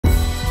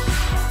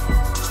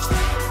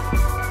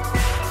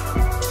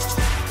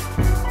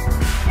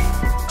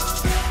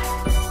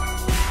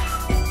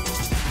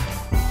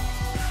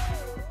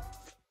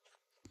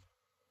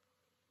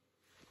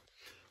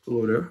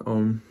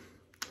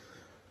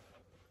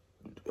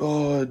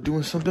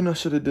Doing something I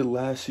should have did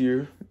last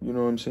year, you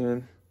know what I'm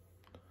saying?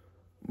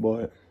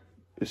 But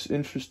it's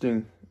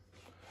interesting.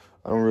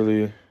 I haven't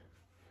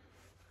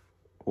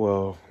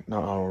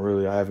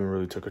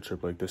really took a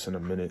trip like this in a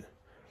minute.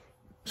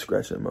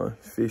 Scratching my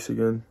face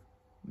again.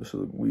 This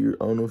look weird.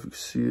 I don't know if you can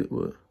see it,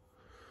 but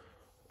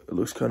it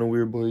looks kind of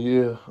weird. But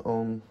yeah,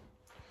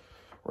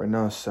 right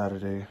now it's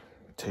Saturday.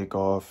 Take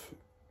off,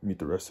 meet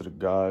the rest of the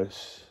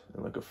guys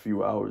in like a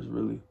few hours,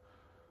 really.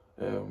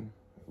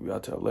 We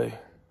got to LA.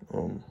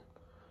 You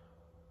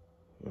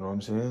know what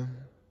I'm saying?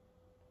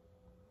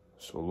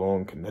 So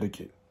long,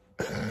 Connecticut.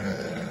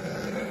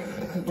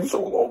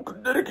 So long,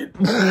 Connecticut.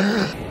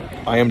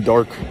 I am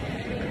dark.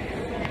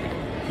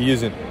 He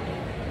isn't.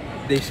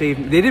 They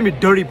shaved. They didn't be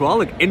dirty, bro. I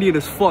look Indian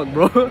as fuck,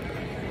 bro.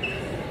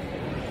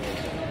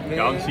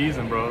 I'm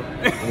seasoned, bro.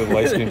 The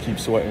light skin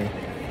keeps sweating.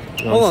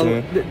 You know Hold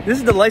on. This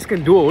is the light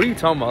skin duo. What are you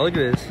talking about? Look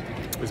at this.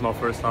 It's my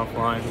first time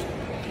flying.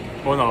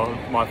 Well, no,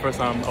 my first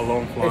time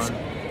alone flying.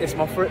 It's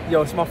my first.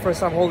 Yo, it's my first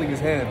time holding his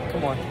hand.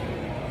 Come on.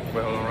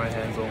 Wait, hold on, right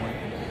hands only.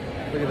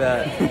 Look at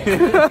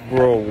that.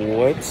 Bro,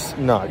 what?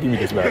 Nah, give me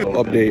this back.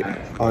 Update.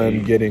 I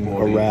am getting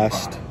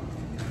harassed.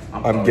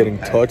 I'm getting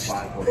touched.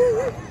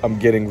 I'm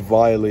getting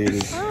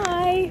violated.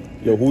 Hi.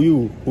 Yo, who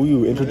you?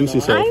 Introduce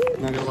yourself.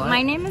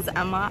 My name is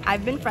Emma.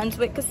 I've been friends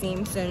with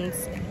Kgm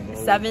since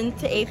 7th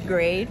to 8th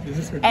grade.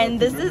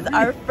 And this is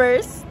our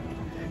first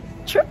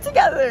trip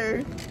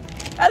together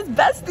as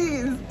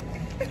besties.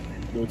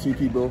 Yo,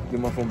 TP, bro, give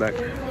my phone back.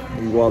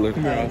 You wallet.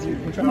 Bro,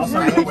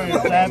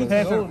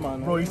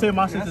 you say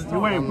my sister's you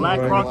wearing black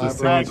Crocs with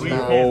sad green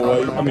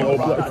pants. All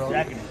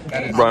black.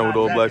 Brian with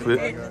all black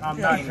fit.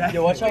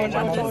 Yo, watch out. You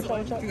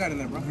got in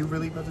there, bro. You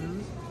really about to do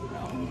this?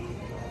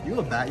 You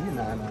look bad. You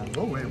nah.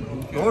 Go away, bro.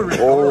 Go away.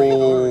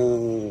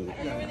 Oh.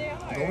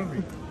 Go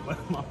away.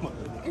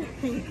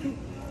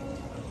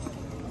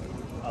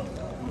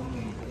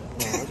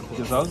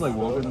 Because I was like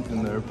walking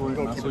in the airport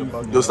and I saw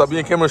you. Yo, stop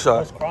being camera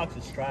shy.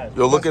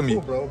 Yo, look at me.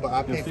 Cool, bro, but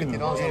I paid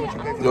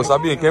 $50. Yo,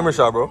 stop being camera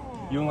shy, bro.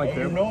 You don't like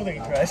You airport? know they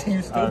trash and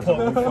you still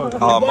talk.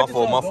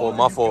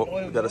 My fault.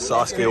 We got a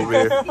Sasuke over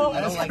here. I don't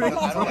like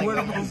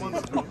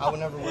Yeezys. I would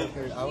never wear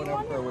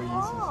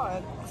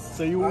Yeezys.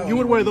 So you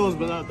would wear those,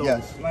 but not those.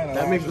 Yes.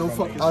 That makes no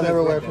fucking sense. I'll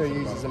never wear a pair of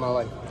Yeezys in my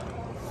life.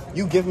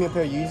 You give me a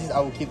pair of Yeezys,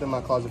 I will keep them in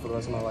my closet for the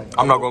rest of my life.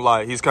 I'm not gonna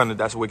lie,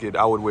 that's wicked.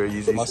 I would wear My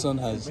Yeezys. son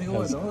has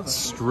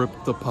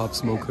stripped the Pop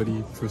Smoke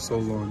hoodie for so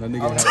long. That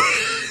nigga has...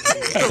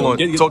 Come on,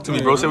 talk to me,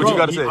 bro. Say what you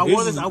gotta say.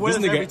 This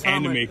nigga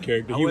anime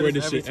character. He wear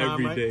this shit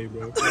every day,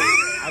 bro.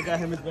 I got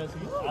him his best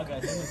piece.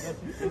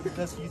 His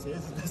best piece.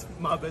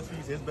 My best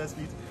piece. His best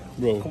piece.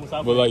 Bro,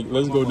 but like,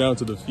 let's go down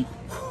to the feet.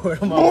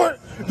 What?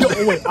 Yo,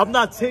 wait, I'm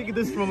not taking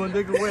this from a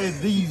nigga wearing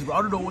these, bro.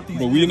 I don't know what these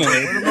But we in the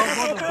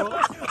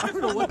I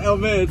don't know what. Oh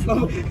man,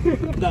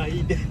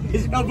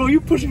 nah, bro,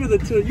 you push me to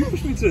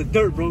the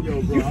dirt, bro.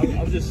 Yo, bro,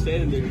 I'm just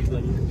standing there. He's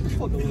like,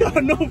 I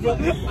know, bro.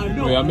 I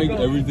know. Wait, I make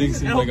everything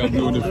seem like I'm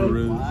doing it for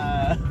real.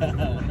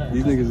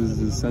 These niggas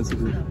is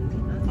sensitive.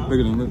 Look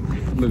at them,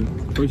 look.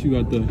 First you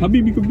got the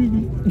Habibi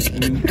Kabibi.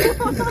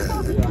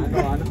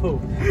 I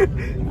know.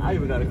 I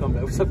even gotta come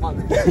back. What's up,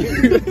 man?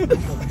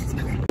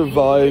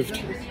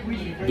 Survived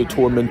the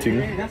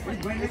tormenting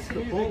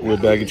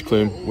with baggage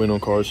claim, win on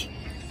cars.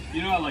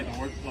 You know I like to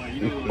work, like,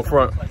 you know. Go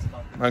front. I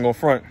ain't going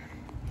front.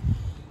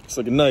 It's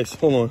looking nice.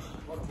 Hold on.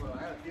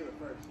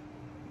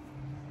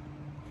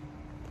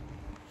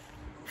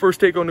 First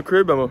take on the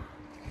crib, Emma.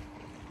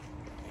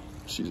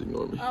 She's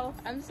ignoring me. Oh,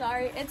 I'm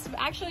sorry. It's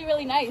actually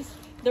really nice.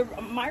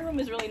 My room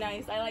is really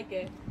nice. I like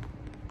it.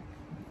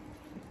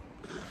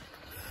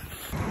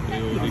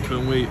 Yo, they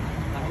couldn't wait.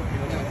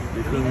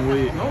 They couldn't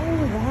wait. Oh,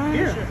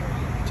 why?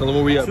 Tell them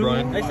where we at,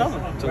 Brian. Hey, tell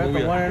them. Tell them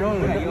where we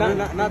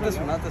at. Not this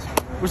one.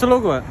 Where's the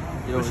logo at?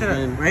 Yo,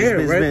 right here,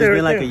 it's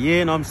been like a year,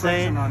 you know what I'm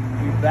saying?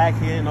 We back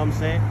here, you know what I'm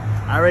saying?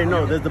 I already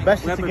know, there's the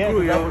best shit to get.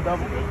 LA, yo.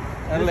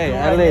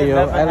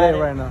 LA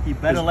right now. He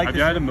better like Have this.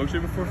 you had a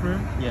milkshake before for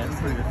him? Yeah, it's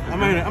pretty good. I'm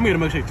gonna get a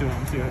milkshake too.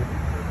 I'm serious.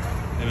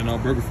 And an all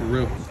burger for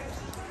real.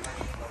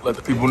 Let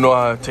the people know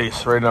how it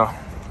tastes right now.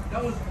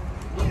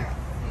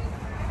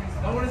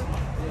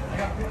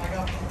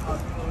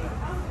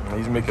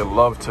 He's making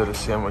love to the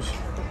sandwich,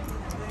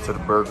 to the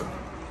burger.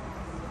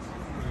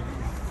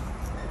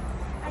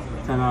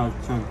 10 out of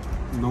 10.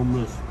 No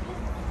miss.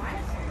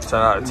 10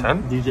 out of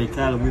 10? DJ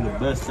Khaled, we the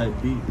best type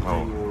beat.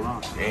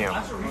 Oh,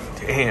 damn.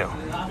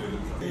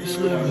 It's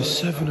literally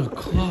 7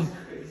 o'clock.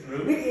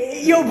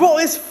 Yo, bro,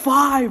 it's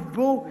 5,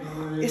 bro.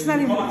 It's not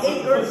even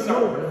 8 or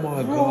Oh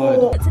my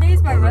god.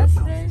 Today's my rest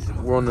day.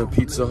 We're on the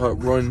Pizza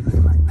Hut run.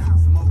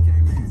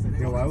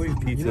 Yo, why we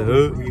Pizza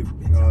Hut?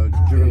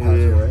 Driven last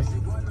year, right?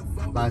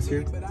 Last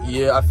year?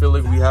 Yeah, I feel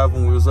like we have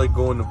when we was like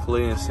going to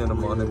play in Santa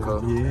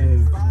Monica. Yeah.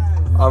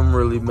 I'm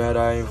really mad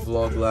I ain't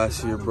vlogged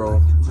last year,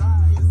 bro.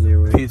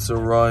 Yeah, Pizza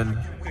run.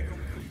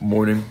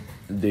 Morning,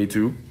 day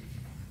 2.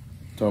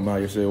 Tell them how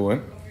you say it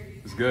went.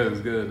 It's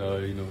good, you know,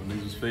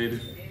 niggas was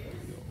faded.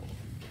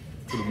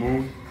 To the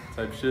moon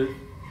type shit.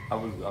 I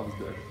was dead.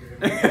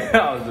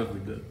 I was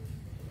definitely dead.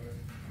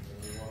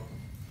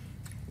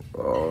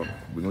 We're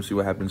gonna see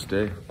what happens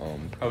today.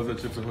 How was that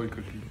Chips Ahoy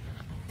cookie?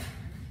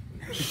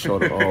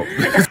 Shut up.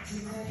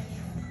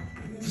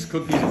 This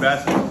cookie's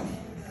bastards.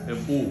 And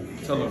fool.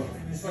 Tell them.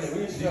 These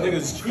niggas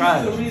is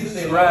trash.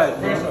 Trash,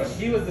 bro.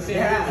 He was the same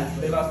as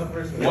they lost the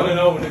first one.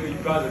 1-0, nigga. You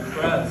guys are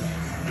trash.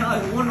 No,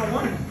 it's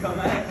 1-1. Come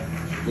back.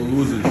 The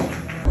losers.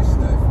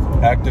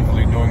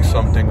 Actively doing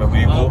something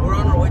illegal. We're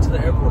on our way to the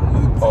airport.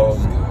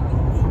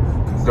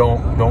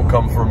 Don't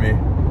come for me.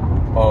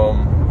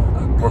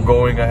 We're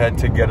going ahead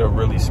to get a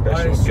really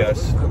special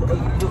guest.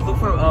 Look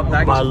for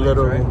baggage. My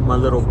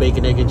little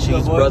bacon, egg, and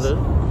cheese brother.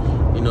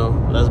 You know,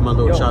 that's my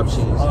little chopped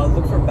cheese.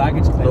 Look for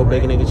baggage claim. Little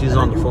bacon, egg, and cheese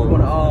on the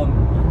phone.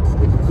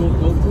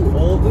 Go through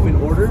all of them in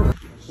order.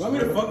 You want me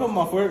to fuck up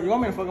my foot? You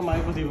want me to fuck up my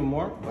ankles even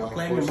more?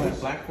 Claiming my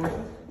black forces?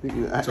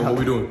 So what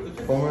we doing?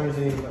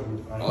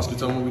 Oscar,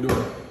 tell them what we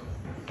doing.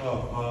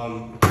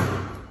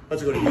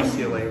 Let's go to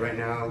UCLA right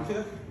now.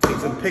 Take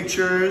some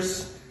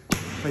pictures.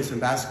 Play some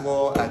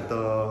basketball at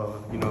the,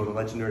 the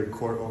legendary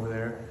court over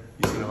there.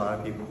 You've seen a lot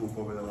of people hoop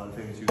over there, a lot of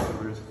famous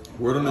YouTubers.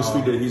 Word on the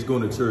street that he's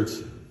going to church.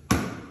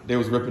 They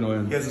was ripping on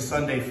him. He has a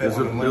Sunday fit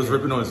They was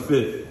ripping on his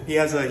fit. He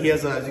has a, as you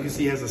can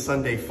see, he has a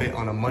Sunday fit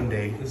on a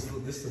Monday. This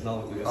does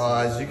not look good.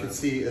 As you can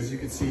see,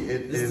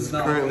 it is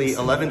currently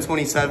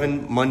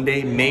 11:27,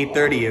 Monday, May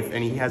 30th,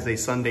 and he has a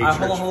Sunday church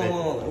fit.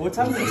 Hold on. What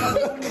time is it?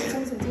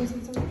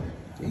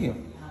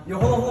 Damn. Yo,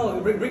 hold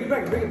on. Bring it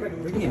back.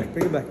 Bring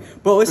it back.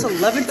 Bro, it's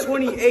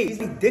 11:28. He's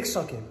been dick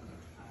sucking.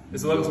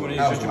 It's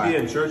 11:28. Should you be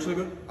in church,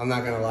 nigga? I'm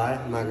not gonna lie.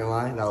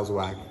 That was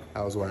whack.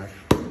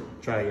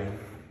 Try again.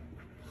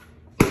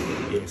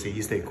 Yeah, see,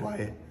 you stay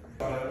quiet.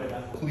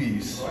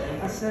 Please.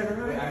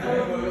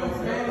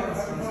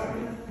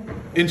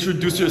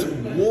 Introduce yourself.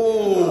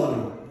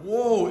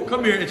 Whoa.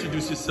 Come here,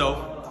 introduce yourself.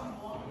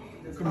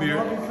 Come here.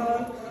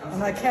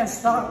 And I can't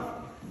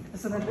stop.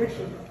 It's an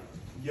addiction.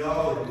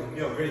 Yo,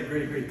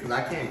 great. Cause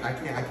I can't. How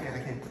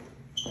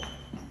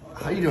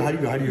do you do? No. How do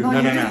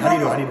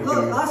you do?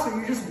 Look, last week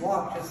you just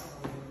walk.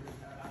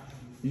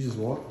 You just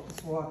walk?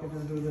 Just walk and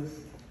just do this.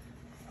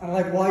 And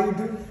like while you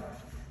do,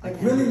 like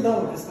really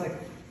low, just like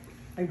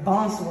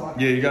bounce walk.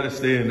 Yeah, you gotta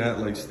stay in that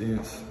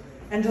stance.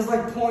 And just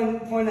like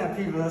point at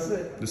people. That's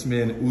it. This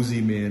man,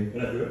 Uzi man.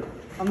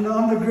 I'm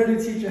the gritty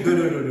teacher.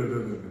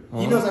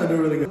 No. He knows how to do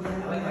really good.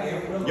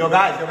 Yo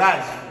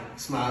guys,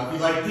 smile. Be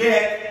like,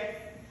 yeah.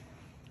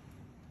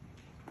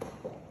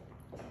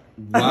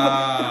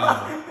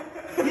 Wow.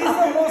 He's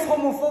the most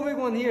homophobic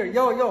one here.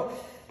 Yo.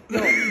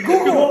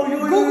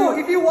 Google.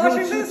 If you're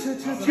watching this,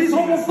 she's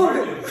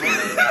homophobic.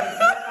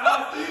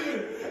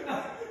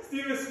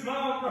 Steven,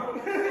 smile, bro.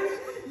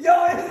 Yo,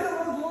 it's the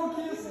most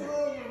low-key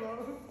slow, bro.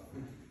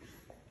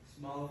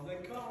 Small of the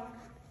cock.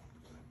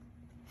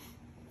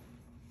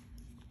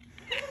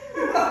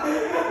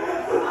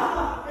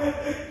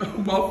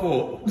 My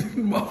fault.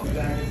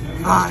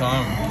 It's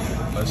time.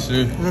 Let's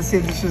see. Let's see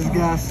if this is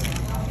gas.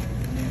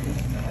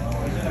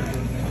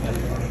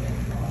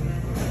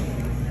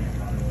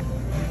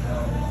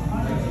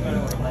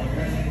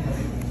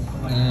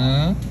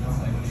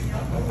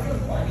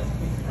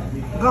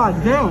 God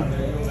damn.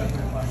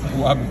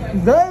 What?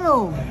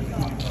 Damn.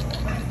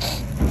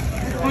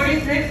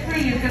 46 for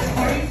you, just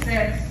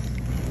 46.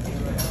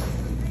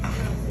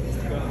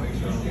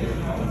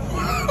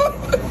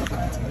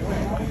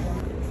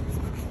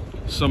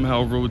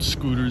 Somehow rode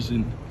scooters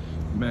and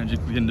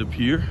magically end up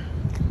here.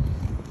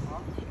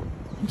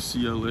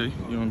 UCLA, you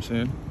know what I'm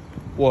saying?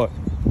 What?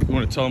 You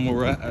want to tell them where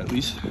we're at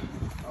least?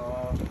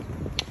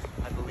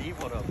 I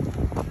believe what up.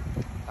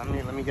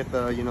 Let me get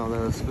the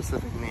the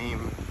specific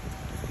name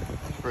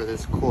for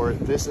this court.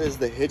 This is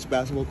the Hitch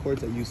basketball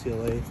courts at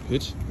UCLA.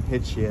 Hitch?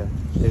 Hitch, yeah.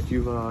 If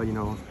you've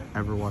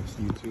ever watched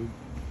YouTube,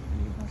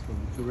 basketball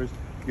YouTubers,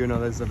 you know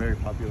this is a very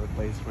popular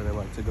place where they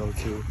like to go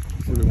to.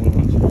 Where they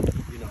want to watch?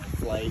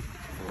 Flight.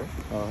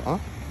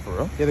 For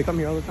real? Yeah, they come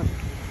here all the time.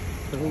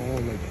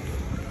 Oh, like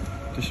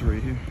this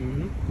right here.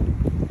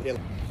 Yeah.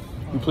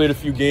 We played a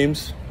few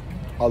games.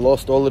 I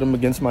lost all of them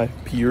against my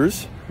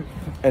peers,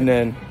 and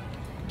then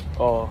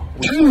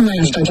turn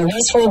left onto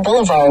Westwood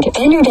Boulevard,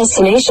 and your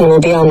destination will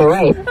be on the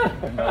right.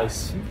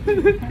 Nice.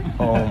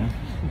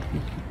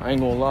 I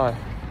ain't gonna lie.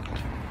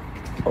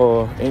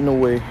 Ain't no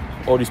way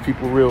all these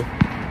people real.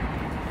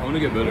 I want to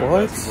get better at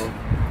basketball.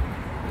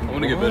 I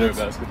want to get better at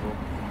basketball.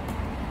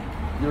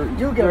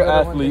 You're an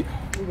athlete.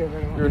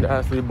 You're an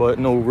athlete, but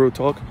no, real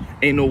talk.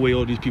 Ain't no way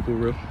all these people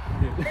real.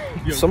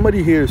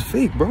 Somebody here is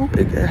fake, bro.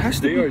 It has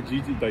to be. They are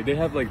GT, like they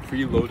have like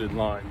preloaded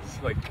lines,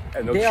 like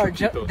and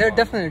They're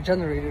definitely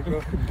generated,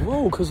 bro.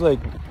 Bro, cause like,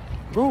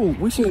 bro,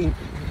 we seen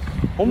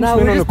homeless Nah, man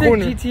we on the just picked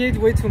corner. GTA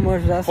way too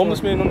much. That's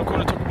Homeless man on the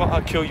corner talking about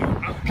I'll kill you.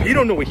 He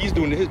don't know what he's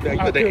doing to his bag.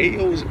 But the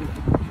AOs,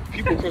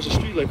 people across the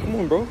street, like, come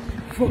on, bro.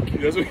 Fuck you.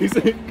 That's what he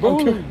said. Bro,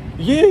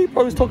 yeah, he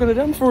probably was talking to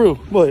them for real,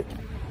 but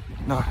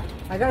nah.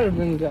 I gotta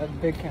bring that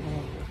big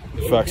camera.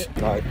 Facts.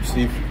 All right,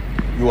 Steve,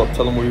 you up?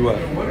 Tell them where you at.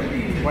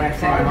 When I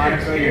see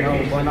Monica,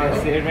 going on the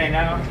stairs right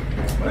now,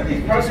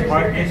 just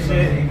parking and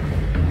shit.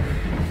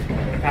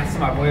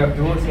 Passing my boy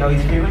Abdul, see how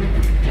he's feeling.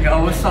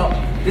 Yo, what's up?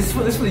 This is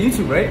for the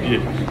YouTube, right? Yeah.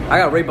 I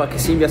got raped by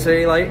Kgm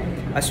yesterday, like,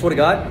 I swear to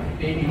God.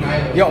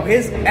 Yo,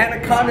 his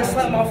anaconda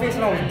slapped my face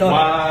and I was done.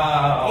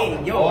 Wow.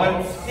 Hey,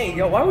 yo. Hey,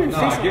 yo, why would you say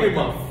something? Give me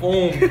my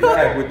phone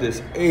back with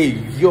this. Hey,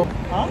 yo.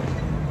 Huh?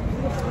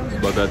 It's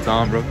about that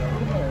time, bro.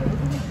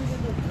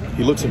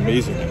 He looks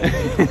amazing.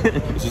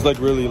 It's just like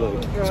really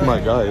like, it's my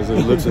guy.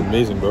 He looks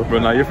amazing, bro. Bro,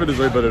 nah, your fit is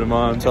way better than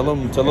mine. Tell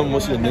him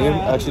what's your name.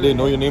 Actually, they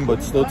know your name,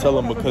 but still tell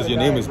him because your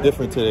name is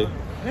different today.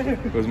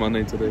 What's my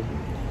name today?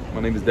 My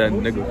name is Dad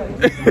Nigga.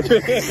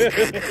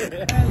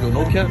 Yo,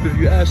 no cap, if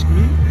you ask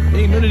me,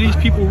 ain't none of these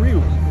people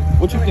real.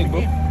 What you think,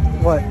 bro?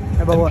 What?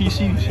 About what?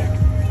 NPCs.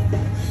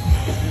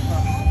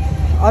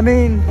 I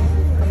mean,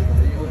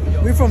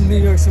 we're from New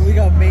York, so we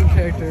got main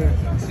character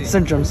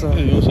syndrome, so.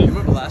 You know what I'm saying?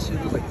 Remember last year,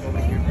 it was like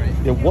filming here,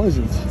 right? It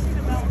wasn't.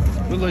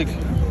 But like,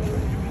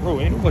 bro,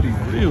 ain't nobody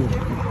real.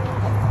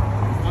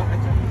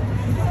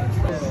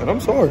 And I'm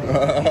sorry.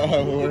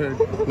 We're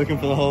looking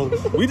for the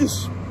hoes. We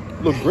just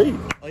look great.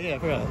 Oh yeah, I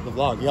forgot the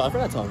vlog. Yeah, I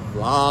forgot to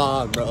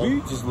vlog, bro.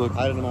 We just look.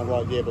 I don't know my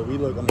vlog yet, but we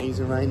look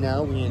amazing right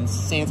now. We in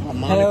Santa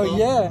Monica. Hell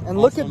yeah! And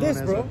look at this,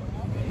 bro.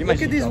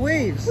 Look at these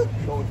waves.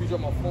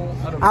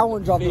 I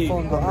won't drop the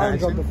phone, bro. I won't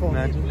drop the phone.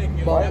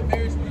 But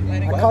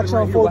I caught you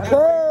on 4K.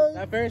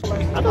 I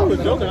thought we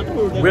were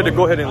joking. We had to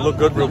go ahead and look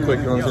good real quick.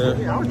 You know what I'm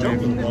saying? I was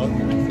joking, bro.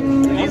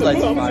 He's like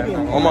fire.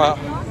 Oh my.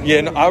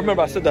 Yeah, no, I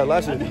remember I said that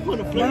last year.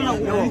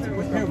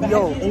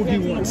 Yo,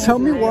 tell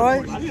me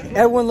why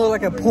Edwin look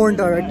like a porn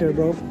director,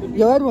 bro.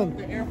 Yo, Edwin.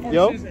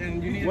 Yo,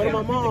 what are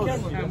my moms?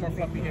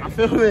 I'm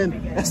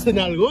filming. That's the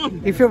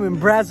Nalgon. He filming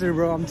Brazzer,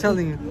 bro. I'm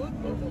telling you.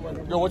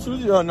 Yo, what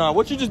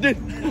you just did?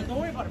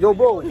 Yo,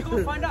 bro. I'm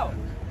gonna find out.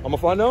 I'm gonna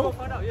find out?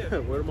 Yeah,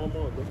 where are my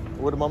moms, bro?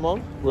 Where to my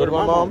mom? Where to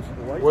my mom?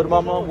 Where to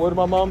my mom? Where to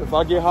my mom? If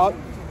I get hot,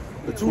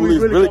 the toolie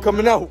is really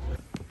coming out.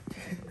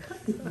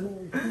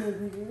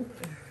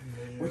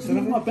 What's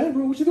up my bed,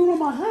 bro? What you doing on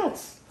my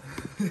hats?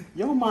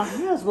 Yo, my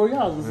hats, bro.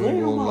 Y'all was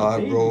laying on my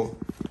bed. Bro.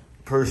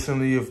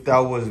 Personally, if that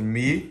was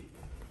me,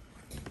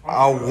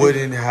 I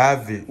wouldn't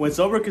have it. When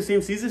sober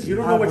Kgm sees this, you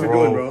don't know what you're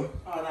doing, bro.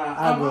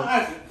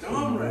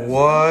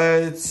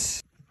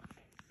 What?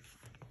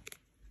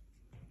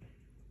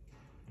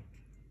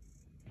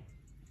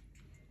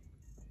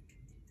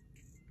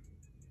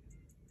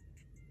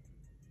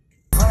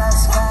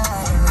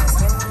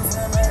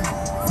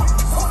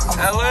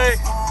 LA,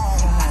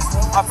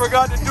 I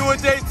forgot to do a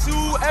day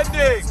 2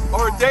 ending,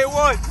 or day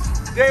 1.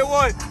 Day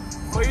 1.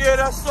 But yeah,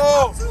 that's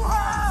all.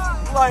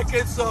 Like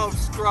and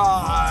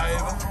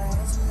subscribe.